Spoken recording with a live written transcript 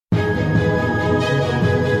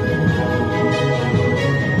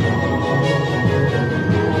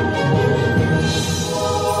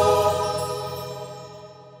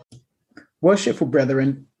Worshipful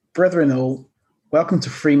brethren all, welcome to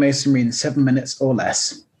Freemasonry in 7 minutes or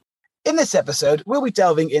less. In this episode, we'll be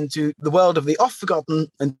delving into the world of the oft-forgotten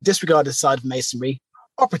and disregarded side of Masonry,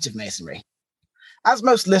 Operative Masonry. As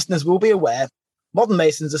most listeners will be aware, modern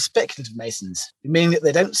Masons are speculative Masons, meaning that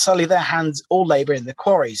they don't sully their hands or labour in the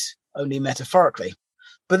quarries, only metaphorically.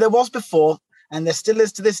 But there was before, and there still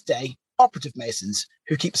is to this day, Operative Masons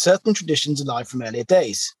who keep certain traditions alive from earlier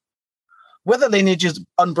days. Whether lineage is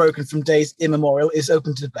unbroken from days immemorial is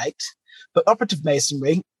open to debate, but Operative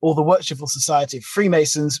Masonry, or the Worshipful Society of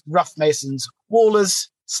Freemasons, Rough Masons, Wallers,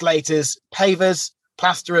 Slaters, Pavers,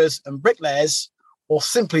 Plasterers, and Bricklayers, or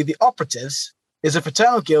simply the Operatives, is a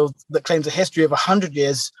fraternal guild that claims a history of 100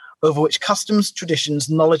 years over which customs, traditions,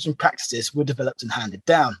 knowledge, and practices were developed and handed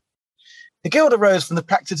down. The guild arose from the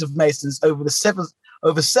practice of Masons over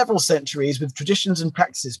several centuries, with traditions and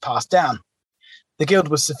practices passed down. The guild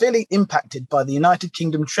was severely impacted by the United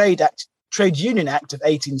Kingdom Trade Union Act of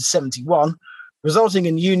 1871, resulting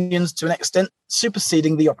in unions to an extent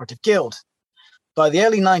superseding the Operative Guild. By the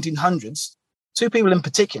early 1900s, two people in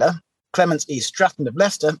particular, Clement E. Stratton of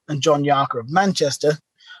Leicester and John Yarker of Manchester,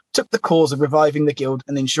 took the cause of reviving the guild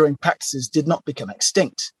and ensuring practices did not become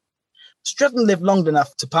extinct. Stratton lived long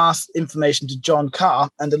enough to pass information to John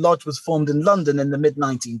Carr, and a lodge was formed in London in the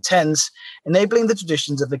mid-1910s, enabling the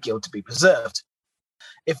traditions of the guild to be preserved.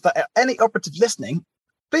 If there are any operatives listening,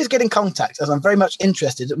 please get in contact, as I'm very much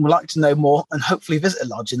interested and would like to know more and hopefully visit a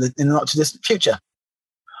lodge in the not-too-distant future.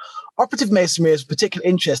 Operative Masonry is of particular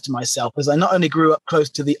interest to myself, as I not only grew up close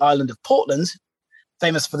to the island of Portland,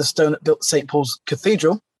 famous for the stone that built St. Paul's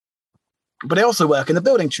Cathedral, but I also work in the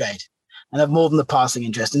building trade and have more than a passing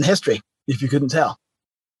interest in history, if you couldn't tell.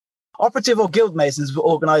 Operative or Guild Masons were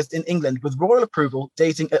organised in England with royal approval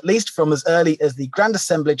dating at least from as early as the Grand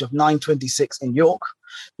Assemblage of 926 in York,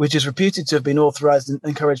 which is reputed to have been authorised and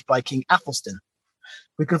encouraged by King Athelstan.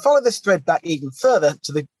 We can follow this thread back even further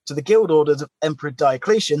to the guild orders of Emperor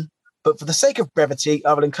Diocletian, but for the sake of brevity,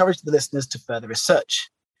 I will encourage the listeners to further research.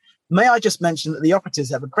 May I just mention that the Operatives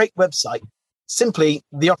have a great website, simply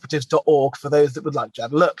theoperatives.org, for those that would like to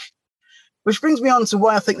have a look. Which brings me on to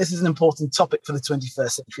why I think this is an important topic for the 21st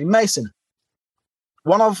century Mason.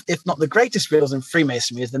 One of, if not the greatest riddles in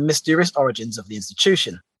Freemasonry, is the mysterious origins of the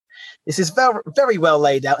institution. This is very well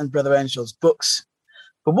laid out in Brother Earnshaw's books.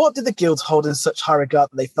 But what did the guilds hold in such high regard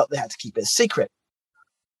that they felt they had to keep it a secret?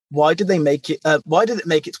 Why did it make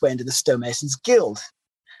its way into the stonemasons' guild?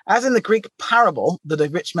 As in the Greek parable that a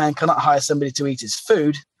rich man cannot hire somebody to eat his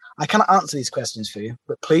food, I cannot answer these questions for you,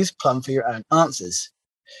 but please plumb for your own answers.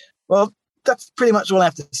 Well, that's pretty much all I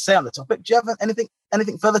have to say on the topic. Do you have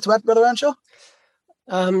anything further to add, Brother Earnshaw?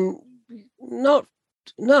 No,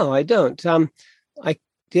 I don't. The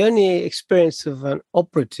only experience of an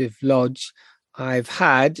operative lodge I've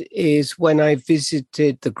had is when I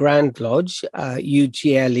visited the Grand Lodge,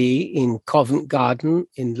 UGLE, in Covent Garden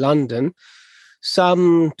in London,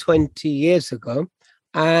 some 20 years ago,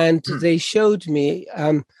 and they showed me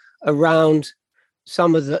around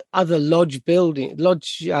some of the other lodge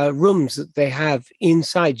rooms that they have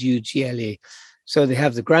inside UGLE. So they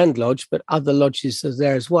have the Grand Lodge, but other lodges are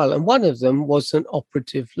there as well. And one of them was an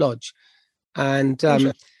operative lodge. And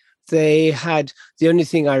they had, the only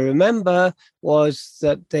thing I remember was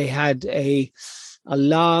that they had a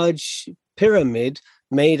large pyramid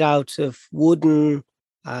made out of wooden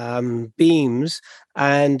beams.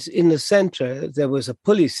 And in the center, there was a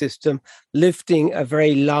pulley system lifting a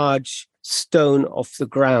very large stone off the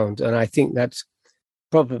ground, and I think that's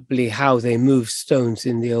probably how they moved stones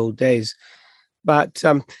in the old days. But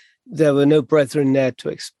there were no brethren there to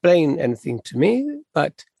explain anything to me.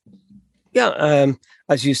 But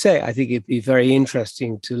as you say, I think it'd be very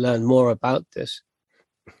interesting to learn more about this.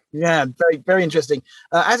 Yeah, very, very interesting.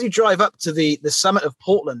 As you drive up to the summit of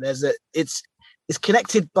Portland, it's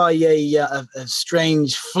connected by a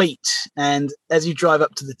strange fleet, and as you drive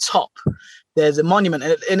up to the top, there's a monument,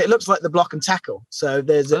 and it looks like the Block and Tackle. So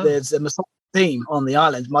there's a Masonic theme on the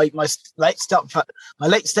island. My late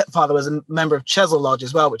stepfather was a member of Chesil Lodge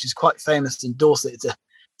as well, which is quite famous in Dorset. It's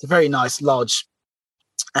a very nice lodge,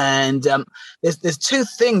 and there's two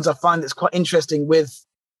things I find that's quite interesting with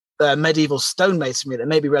medieval stonemasonry that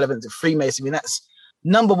may be relevant to Freemasonry. And that's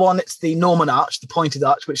number one, it's the Norman arch, the pointed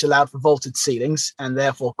arch, which allowed for vaulted ceilings and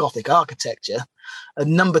therefore Gothic architecture.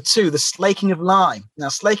 And number two, the slaking of lime. Now,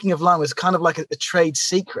 slaking of lime was kind of like a trade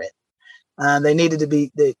secret. And they needed to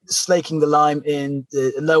be slaking the lime in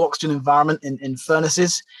the low oxygen environment in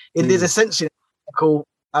furnaces. It is essentially an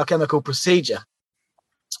alchemical procedure.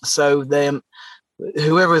 So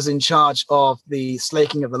whoever was in charge of the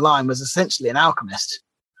slaking of the lime was essentially an alchemist.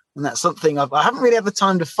 And that's something I haven't really had the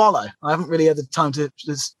time to follow. I haven't really had the time to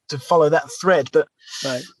follow that thread, but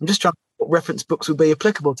Right. I'm just trying to think what reference books would be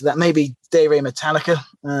applicable to that. Maybe De Re Metallica,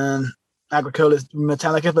 Agricola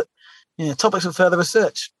Metallica, but topics of further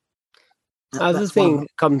research. Other thing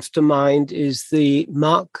that comes to mind is the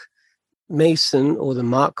Mark Mason or the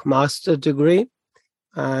Mark Master degree.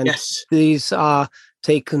 And yes, these are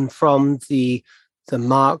taken from the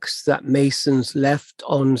marks that masons left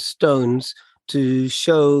on stones to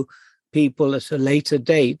show people at a later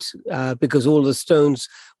date, because all the stones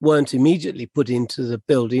weren't immediately put into the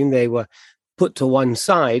building. They were put to one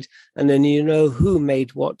side, and then you know who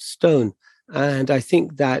made what stone. And I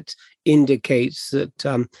think that indicates that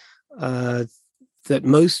that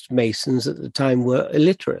most masons at the time were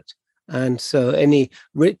illiterate. And so any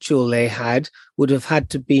ritual they had would have had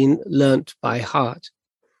to be learnt by heart.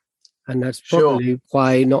 And that's probably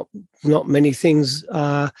why not many things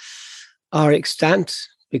are extant,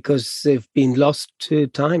 because they've been lost to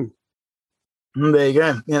time. There you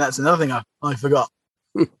go. Yeah, that's another thing I forgot.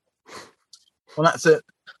 Well, that's it.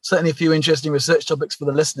 Certainly a few interesting research topics for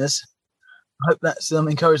the listeners. I hope that's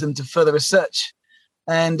encouraged them to further research.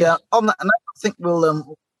 And on that note, I think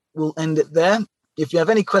we'll end it there. If you have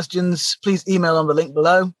any questions, please email on the link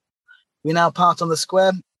below. We now part on the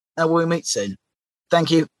square, and we'll meet soon.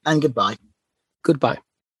 Thank you and goodbye. Goodbye.